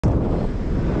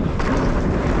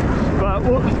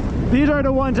well, these are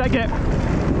the ones that get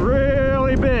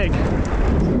really big.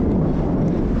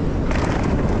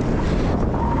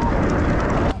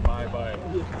 Bye-bye.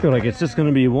 I feel like it's just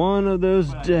gonna be one of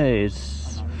those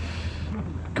days.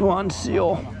 Come on,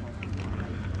 seal.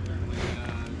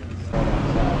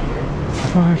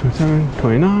 5, 27,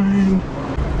 29.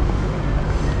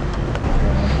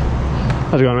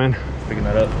 How's it going, man? Picking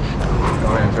that up.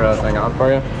 Want me to throw that thing on for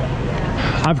you?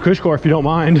 I have a cush core if you don't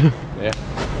mind. Yeah, you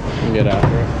can get after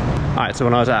it. All right, so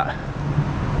when I was at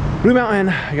Blue Mountain,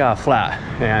 I got a flat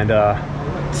and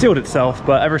sealed itself,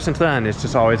 but ever since then, it's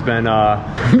just always been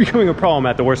becoming a problem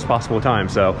at the worst possible time.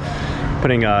 So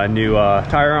putting a new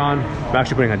tire on, I'm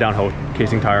actually putting a downhill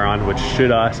casing tire on, which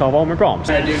should solve all my problems.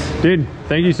 Yeah, dude,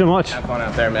 thank you so much. Have fun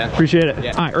out there, man. Appreciate it.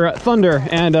 Yeah. All right, we're at Thunder,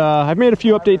 and I've made a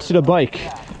few updates to the bike.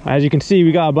 As you can see,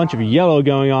 we got a bunch of yellow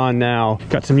going on now.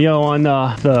 Got some yellow on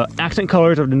the accent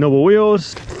colors of the Noble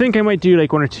wheels. I think I might do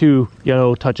like 1 or 2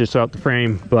 yellow touches throughout the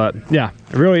frame, but yeah,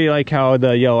 I really like how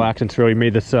the yellow accents really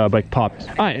made this bike pop.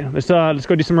 All right, let's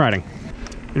go do some riding.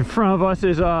 In front of us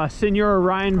is Senor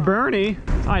Ryan Burney.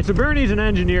 All right, so Burney's an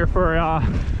engineer for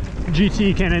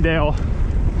GT Cannondale.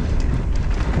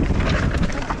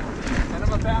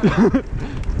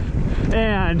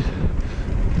 And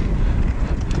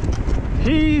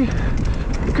he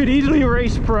could easily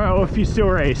race pro if he still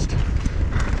raced.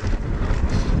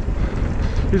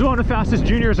 He's one of the fastest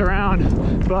juniors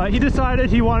around, but he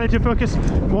decided he wanted to focus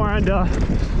more on the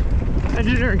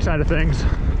engineering side of things.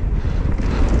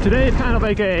 Today is kind of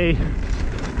like a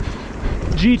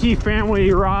GT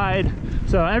family ride,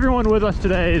 so everyone with us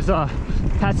today is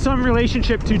has some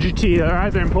relationship to GT. They're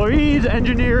either employees,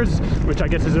 engineers, which I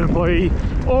guess is an employee,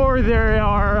 or they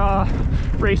are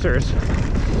racers.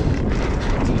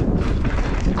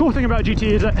 The cool thing about GT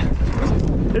is that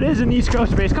it is an East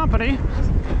Coast based company,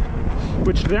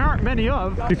 which there aren't many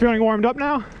of. You feeling warmed up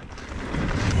now?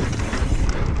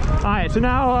 Alright, so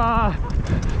now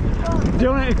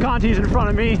Dylan Conti's in front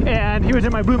of me, and he was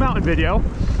in my Blue Mountain video.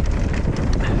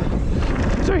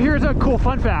 So here's a cool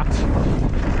fun fact.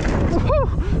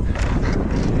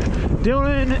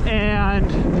 Dylan and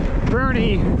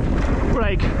Bernie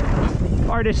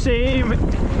are the same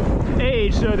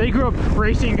age, so they grew up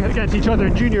racing against each other,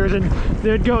 juniors, and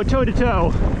they'd go toe to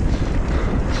toe,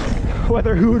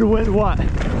 whether who would win what.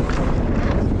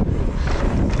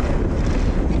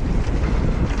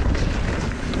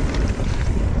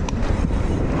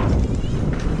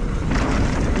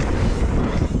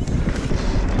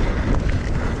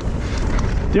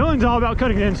 Dylan's all about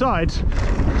cutting the insides.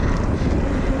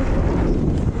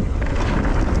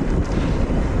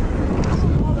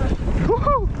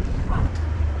 Woohoo!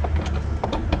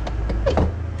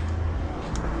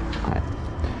 Right.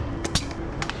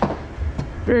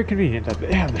 Very convenient that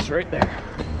they have this right there.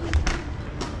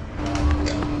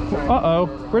 Uh-oh,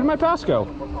 where did my pass go?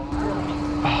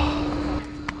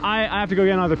 I have to go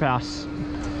get another pass.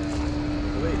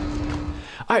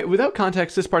 Alright, without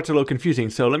context, this part's a little confusing,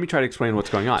 so let me try to explain what's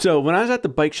going on. So, when I was at the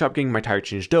bike shop getting my tire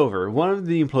changed over, one of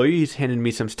the employees handed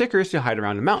me some stickers to hide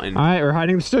around the mountain. Alright, we're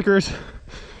hiding the stickers.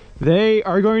 They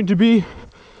are going to be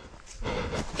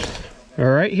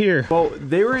right here. Well,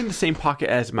 they were in the same pocket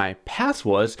as my pass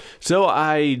was, so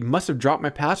I must have dropped my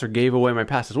pass or gave away my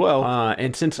pass as well.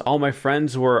 And since all my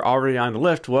friends were already on the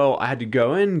lift, well, I had to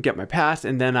go in, get my pass,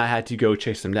 and then I had to go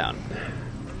chase them down.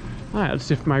 Alright, let's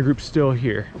see if my group's still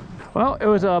here. Well, it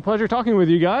was a pleasure talking with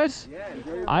you guys.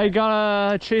 I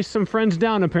gotta chase some friends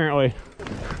down, apparently.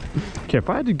 Okay, if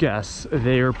I had to guess,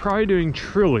 they are probably doing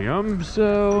Trillium,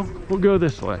 so we'll go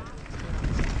this way.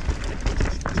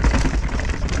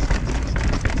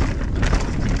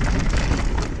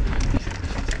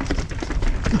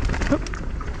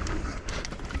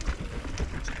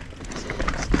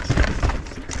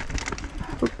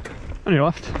 On your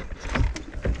left.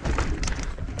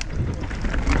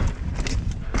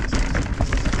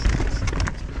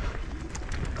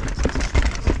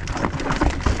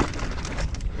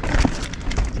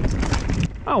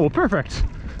 Oh, well, perfect.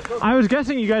 I was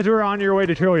guessing you guys were on your way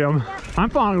to Trillium. I'm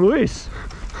following Luis.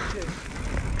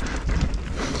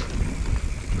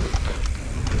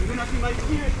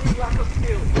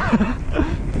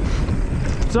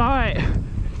 It's alright.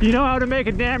 You know how to make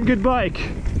a damn good bike.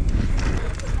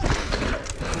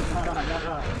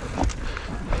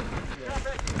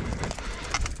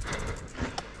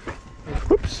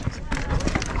 Whoops.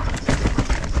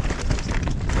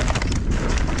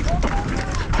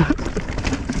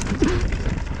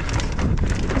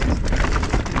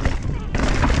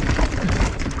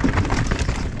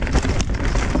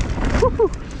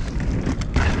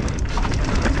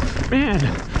 Man,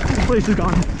 this place has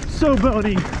gone so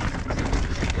bony.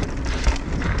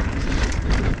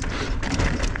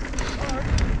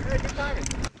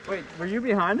 Were you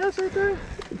behind us right there?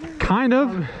 Kind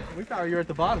of. We thought you were at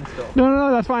the bottom still.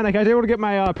 No, that's fine. Like, I was able to get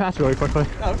my pass really quickly.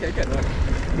 Oh, okay, good. Look.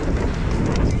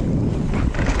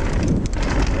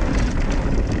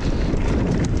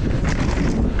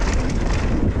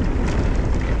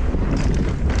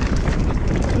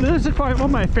 This is probably one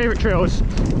of my favorite trails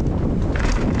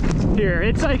here.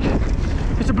 It's like,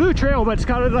 it's a blue trail, but it's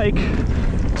got like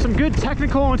some good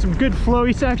technical and some good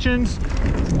flowy sections.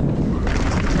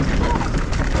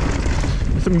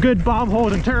 Some good bomb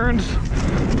holes and turns.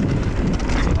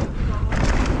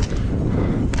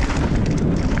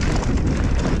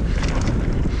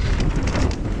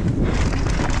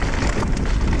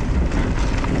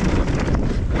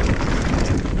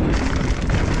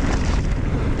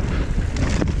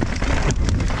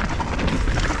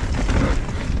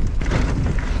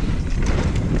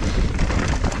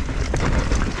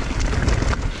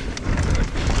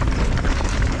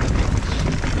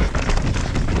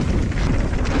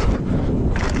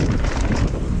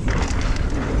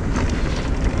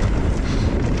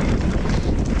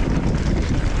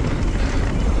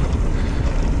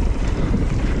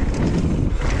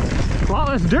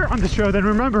 Less dirt on the show than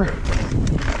remember.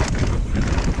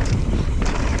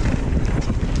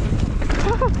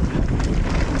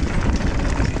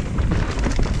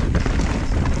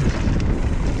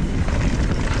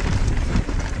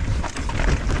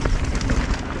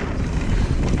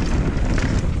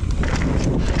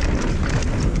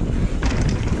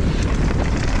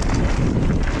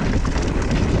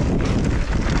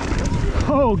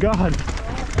 Oh God.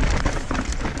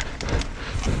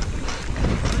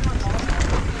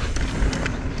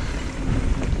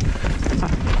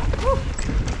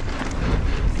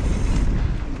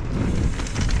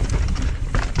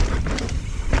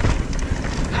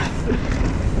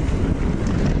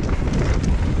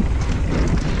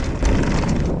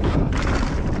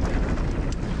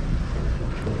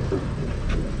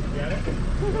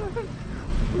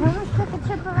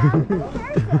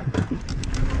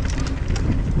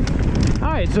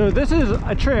 Alright, so this is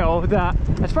a trail that,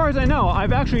 as far as I know,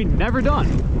 I've actually never done.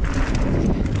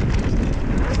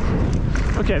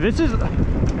 Okay, this is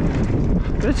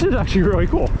actually really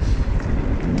cool.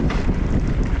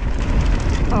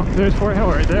 Oh, there's Fort Hill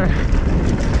right there.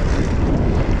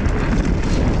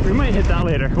 We might hit that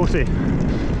later, we'll see.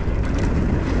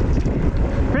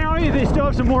 Apparently they still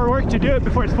have some more work to do it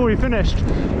before it's fully finished.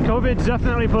 COVID's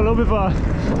definitely put a little bit of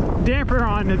a damper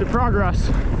on the progress.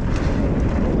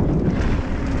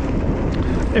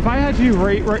 If I had to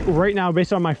rate right now,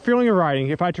 based on my feeling of riding,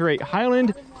 if I had to rate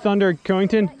Highland, Thunder,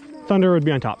 Killington, Thunder would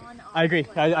be on top. I agree.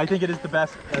 I think it is the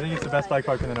best. I think it's the best bike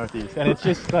park in the Northeast, and it's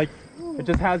just like, it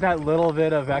just has that little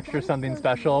bit of extra something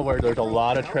special where there's a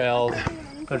lot of trails,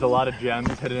 there's a lot of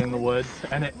gems hidden in the woods,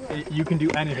 and you can do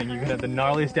anything. You can have the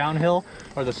gnarliest downhill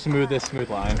or the smoothest smooth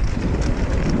line.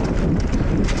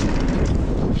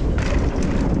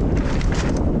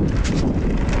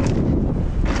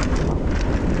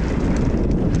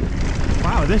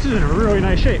 Wow, this is in a really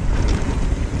nice shape.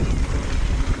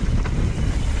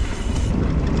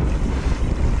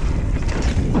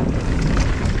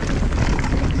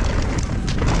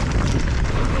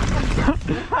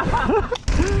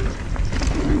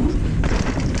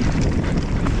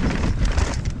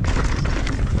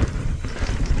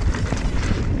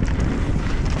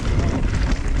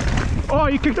 Oh,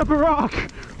 you kicked up a rock!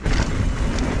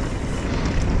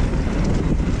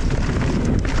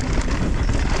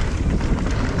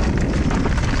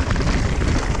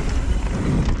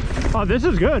 Oh, this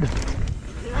is good. Is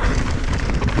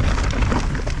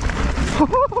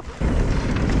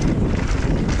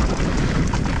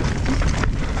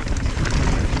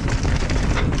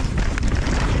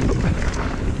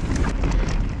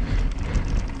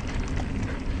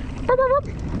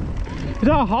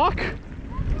that a hawk?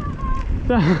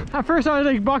 At first I was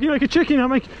like barking like a chicken. I'm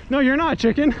like, no, you're not a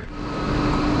chicken.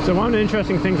 So one of the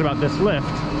interesting things about this lift,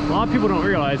 a lot of people don't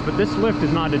realize, but this lift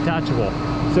is not detachable.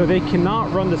 So they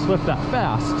cannot run this lift that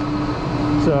fast.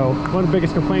 So one of the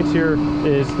biggest complaints here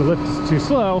is the lift is too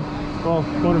slow. Well,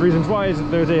 one of the reasons why is that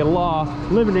there's a law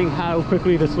limiting how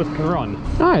quickly this lift can run.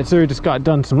 All right, so we just got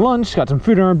done some lunch, got some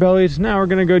food in our bellies. Now we're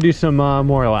gonna go do some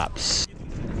more laps.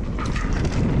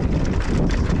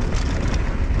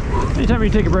 Anytime you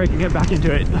take a break and get back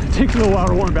into it, it takes a little while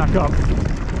to warm back up.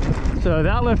 So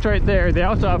that lift right there, they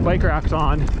also have bike racks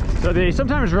on. So they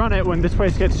sometimes run it when this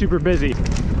place gets super busy.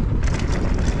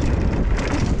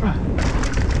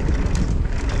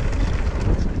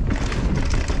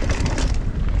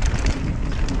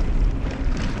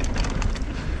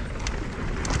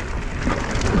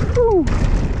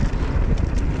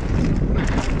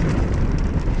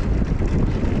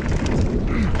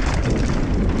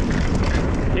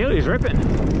 he's ripping.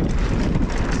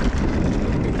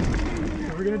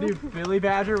 So we're gonna do Billy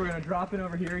Badger. We're gonna drop in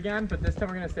over here again, but this time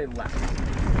we're gonna stay left.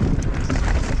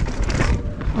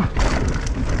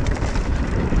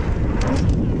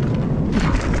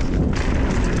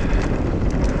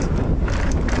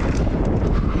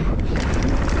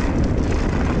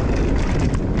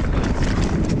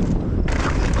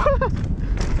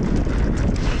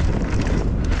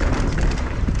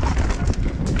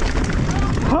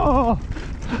 Oh!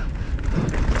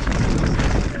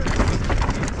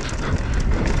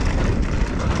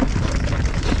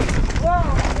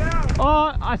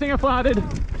 Oh, I think I flatted.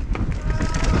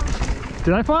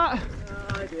 Did I flat?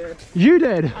 I did. You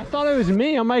did? I thought it was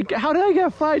me. I'm like, how did I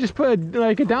get flat? I just put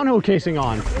like a downhill casing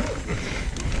on.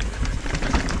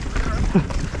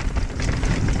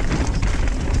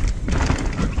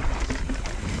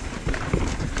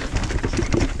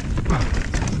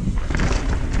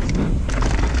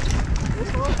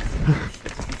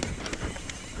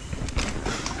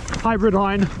 Hybrid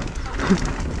line.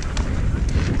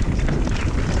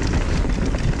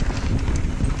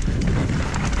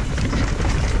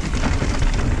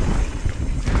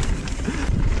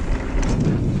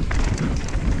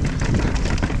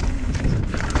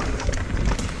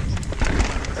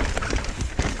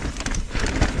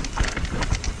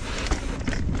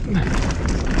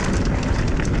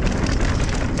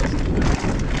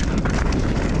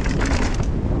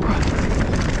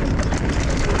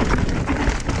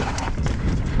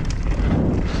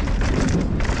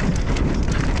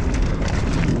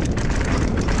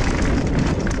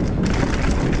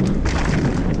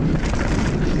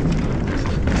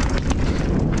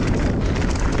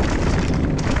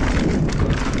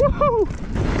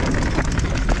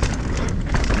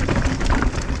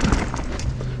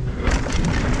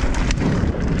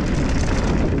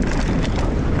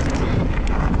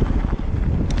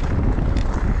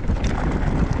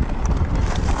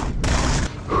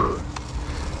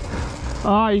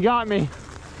 Oh, you got me.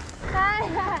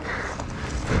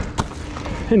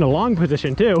 In a long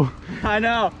position too. I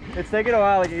know. It's taking a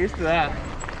while to get used to that.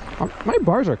 My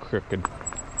bars are crooked.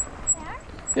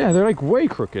 Yeah, they're like way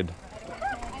crooked.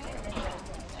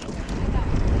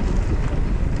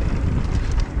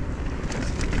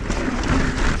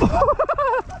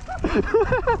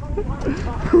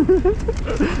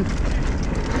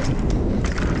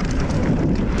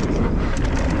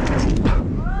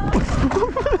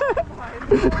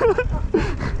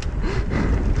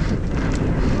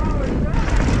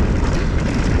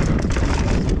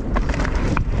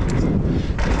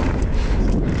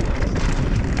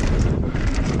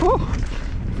 Oh,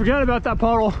 forget about that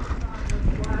puddle.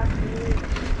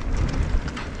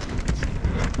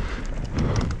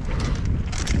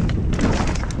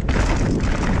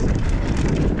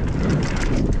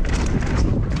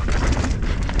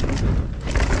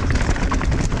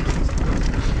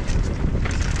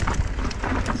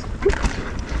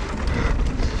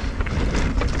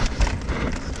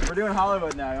 We're doing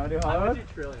Hollywood now. You want to do Hollywood? do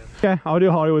Trillium. Okay, I'll do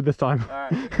Hollywood this time. All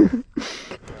right.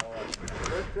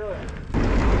 Where's Trillium?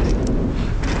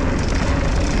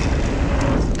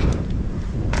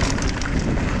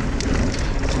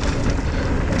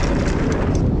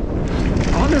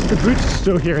 I wonder if the boots are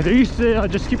still here. They used to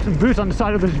just keep some boots on the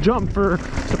side of this jump for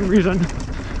some reason.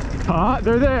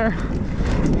 They're there.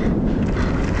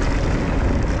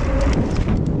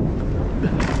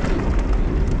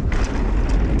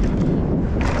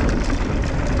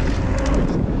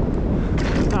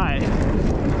 Alright.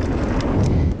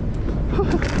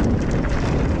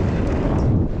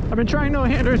 I've been trying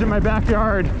no-handers in my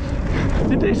backyard.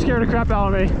 They scared the crap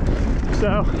out of me.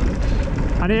 So,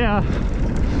 I need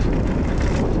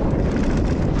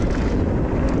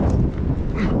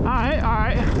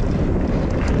Alright.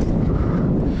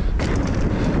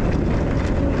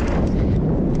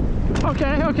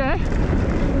 Okay.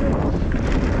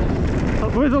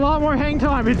 With a lot more hang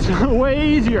time, it's way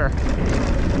easier.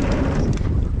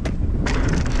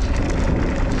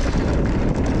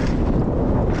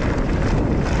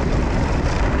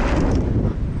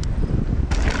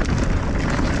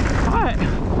 Alright,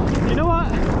 you know what?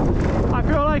 I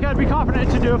feel like I'd be confident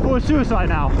to do a full suicide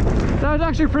now. That was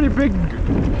actually a pretty big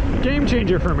game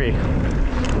changer for me.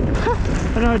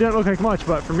 I know it didn't look like much,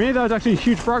 but for me that was actually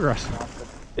huge progress.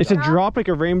 It's a drop, like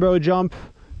a rainbow jump,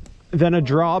 then a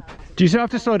drop. Do you still have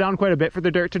to slow down quite a bit for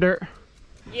the dirt to dirt?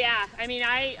 Yeah, I mean,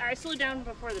 I slowed down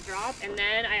before the drop, and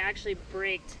then I actually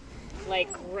braked like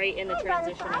right in the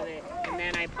transition of it, and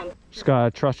then I pumped. Just gotta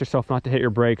trust yourself not to hit your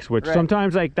brakes, which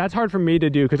sometimes like that's hard for me to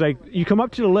do because like you come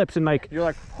up to the lips and like You're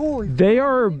like, holy. they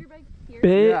are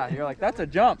big. Yeah, you're like, that's a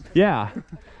jump. Yeah.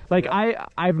 Like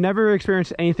I've never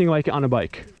experienced anything like it on a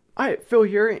bike. Alright, Phil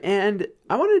here, and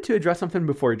I wanted to address something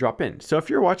before we drop in. So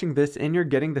if you're watching this and you're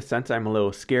getting the sense I'm a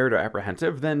little scared or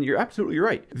apprehensive, then you're absolutely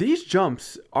right. These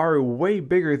jumps are way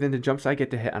bigger than the jumps I get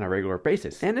to hit on a regular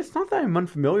basis. And it's not that I'm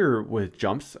unfamiliar with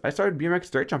jumps. I started BMX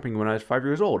dirt jumping when I was 5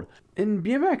 years old. In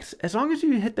BMX, as long as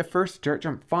you hit the first dirt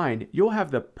jump fine, you'll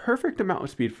have the perfect amount of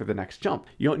speed for the next jump.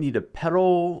 You don't need to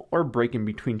pedal or brake in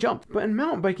between jumps. But in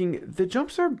mountain biking, the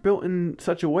jumps are built in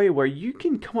such a way where you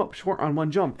can come up short on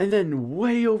one jump and then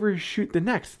way overshoot the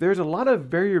next. There's a lot of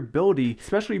variability,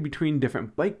 especially between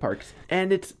different bike parks.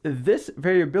 And it's this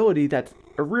variability that's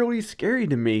really scary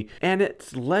to me, and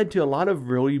it's led to a lot of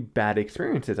really bad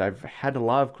experiences. I've had a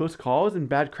lot of close calls and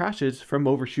bad crashes from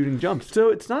overshooting jumps. So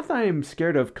it's not that I'm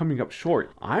scared of coming up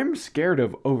short. I'm scared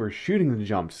of overshooting the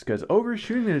jumps, because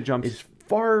overshooting the jump is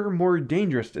far more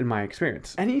dangerous in my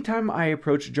experience. Anytime I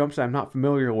approach jumps I'm not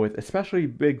familiar with, especially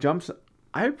big jumps,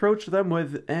 I approach them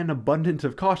with an abundance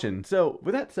of caution. So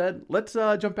with that said, let's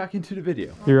jump back into the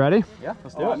video. You ready? Yeah,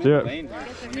 let's do it. Do it.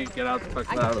 Let me get out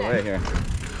of the way here.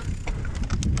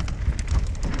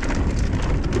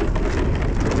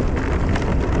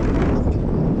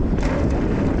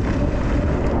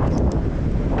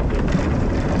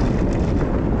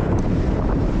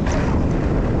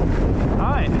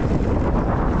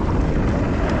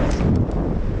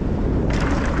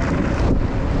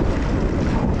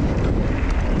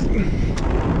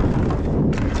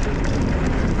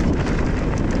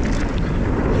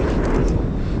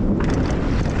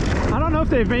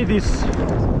 They've made these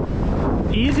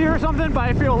easier or something, but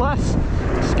I feel less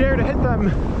scared to hit them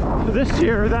this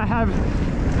year than I have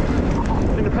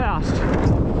in the past.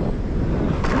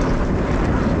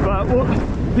 But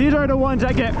well, these are the ones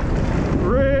that get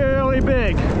really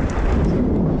big.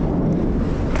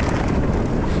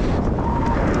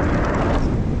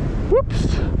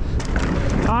 Whoops!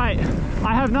 Alright,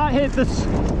 I have not hit this.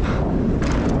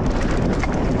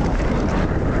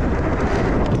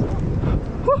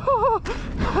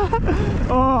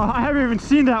 Oh, I haven't even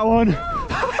seen that one.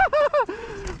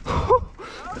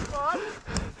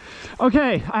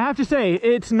 Okay, I have to say,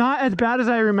 it's not as bad as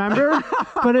I remember,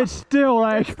 but it's still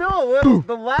like... It's still a little,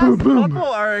 the last couple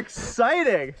are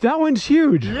exciting. That one's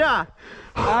huge. Yeah.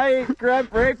 I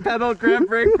grabbed brake pedal, I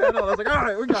was like, all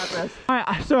right, we got this. All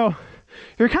right, so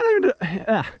you're kind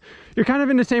of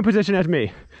in the same position as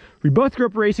me. We both grew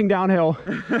up racing downhill.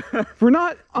 We're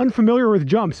not unfamiliar with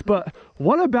jumps, but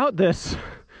what about this?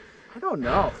 I don't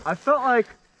know. I felt like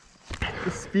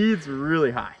the speed's really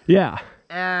high. Yeah.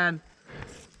 And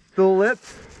the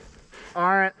lips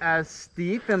aren't as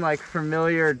steep and like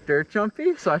familiar dirt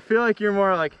jumpy. So I feel like you're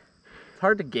more like, it's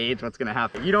hard to gauge what's gonna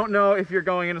happen. You don't know if you're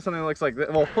going into something that looks like this.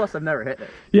 Well, plus I've never hit it.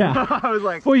 Yeah. I was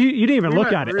like, well, you didn't even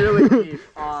look at it. Really deep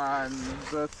on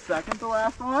the second to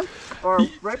last one, or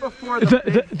right before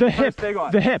the hip. Big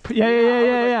one. The hip.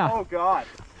 Yeah. Oh god.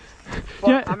 But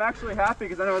yeah. I'm actually happy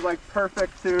because then it was like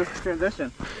perfect to transition.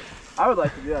 I would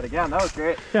like to do that again. That was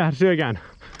great. Yeah, let's do it again.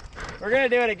 We're gonna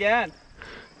do it again.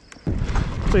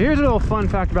 So here's a little fun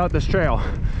fact about this trail.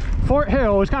 Fort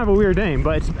Hill is kind of a weird name,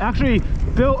 but it's actually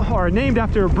built or named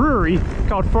after a brewery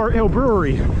called Fort Hill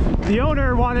Brewery. The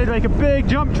owner wanted like a big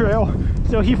jump trail,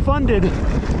 so he funded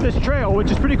this trail,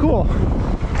 which is pretty cool.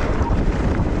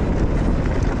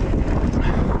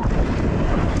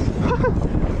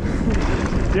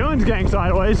 Dylan's getting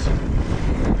sideways.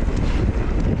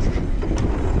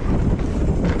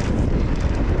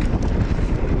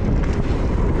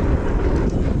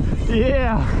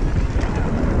 Yeah.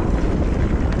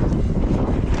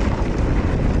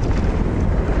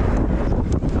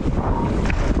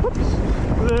 Whoops.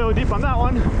 A little deep on that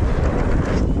one.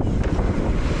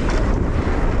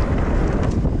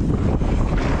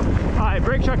 Alright,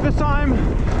 brake check this time.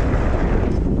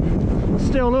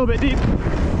 Still a little bit deep.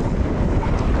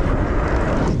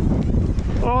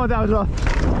 Oh, that was a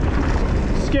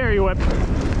scary whip.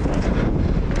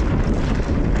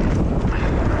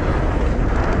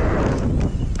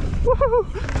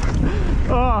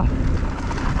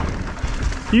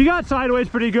 You got sideways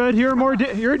pretty good. You're more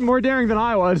daring than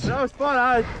I was. That was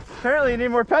fun. Apparently you need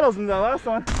more pedals than the last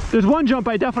one. There's one jump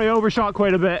I definitely overshot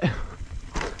quite a bit.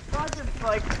 I just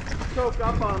like choke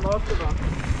up on most of them.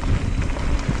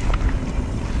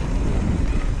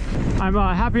 I'm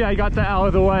happy I got that out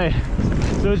of the way.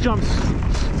 Those jumps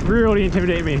really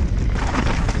intimidate me.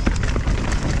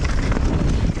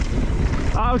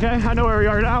 Okay, I know where we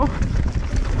are now.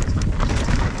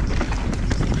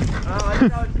 I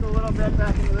think I was just a little bit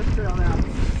back into this trail now.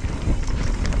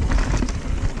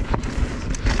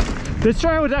 This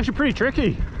trail was actually pretty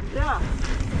tricky. Yeah.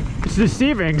 It's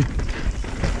deceiving.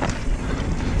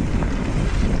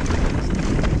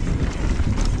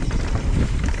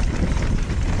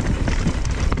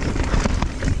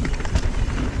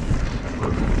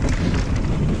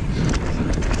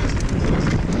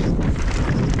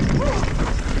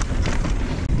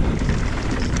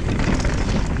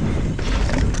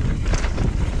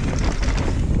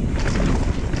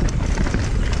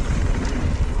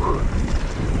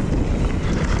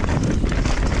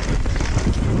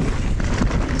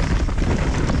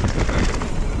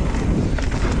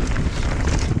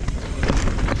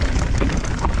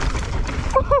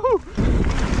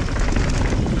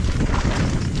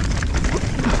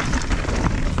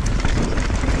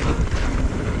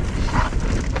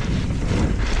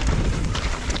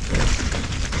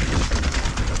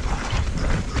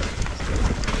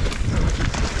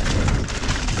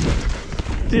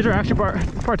 these are actually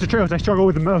parts of trails I struggle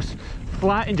with the most.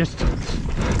 Flat and just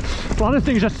a lot of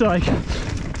things just to like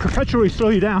perpetually slow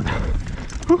you down.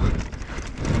 Whew.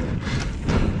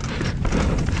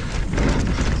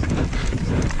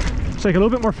 It's like a little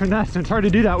bit more finesse, and it's hard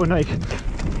to do that when like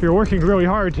you're working really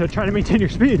hard to try to maintain your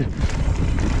speed.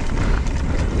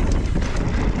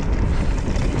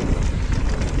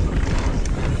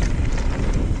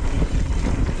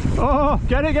 Oh,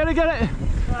 get it, get it, get it.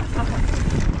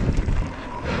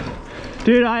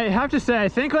 Dude, I have to say, I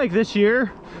think like this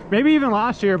year, maybe even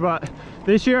last year, but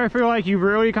this year I feel like you've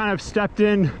really kind of stepped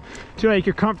in to like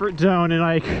your comfort zone and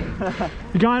like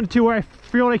gone to where I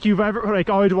feel like you've ever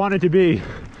like always wanted to be.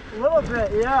 A little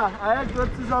bit, yeah. I had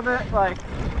glimpses of it like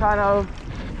kind of,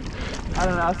 I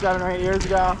don't know, 7 or 8 years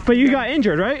ago. But you got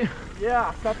injured, right? Yeah,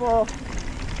 a couple,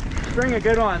 string of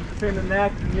good ones between the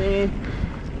neck, the knee,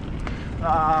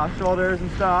 shoulders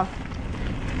and stuff.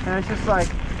 And it's just like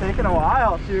taking a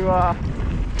while to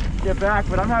get back,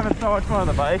 but I'm having so much fun on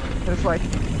the bike. It's like,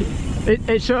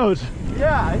 it shows.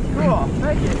 yeah, it's cool.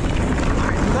 Thank you.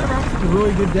 That wraps up a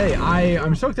really good day.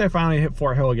 I'm stoked that I finally hit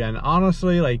Fort Hill again.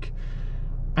 Honestly, like,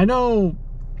 I know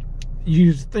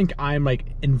you think I'm like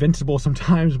invincible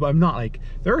sometimes, but I'm not. Like,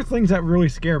 there are things that really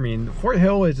scare me, and Fort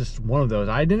Hill is just one of those.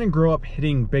 I didn't grow up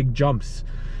hitting big jumps.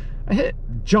 I hit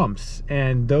jumps,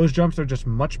 and those jumps are just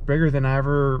much bigger than I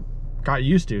ever got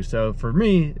used to. So for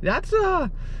me, that's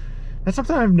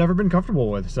something I've never been comfortable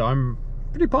with. So I'm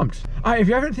pretty pumped. All right, if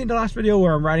you haven't seen the last video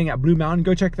where I'm riding at Blue Mountain,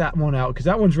 go check that one out because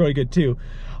that one's really good too.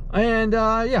 And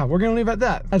yeah, we're gonna leave it at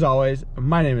that. As always,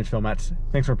 my name is Phil Metz.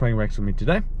 Thanks for playing bikes with me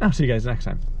today. I'll see you guys next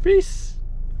time. Peace.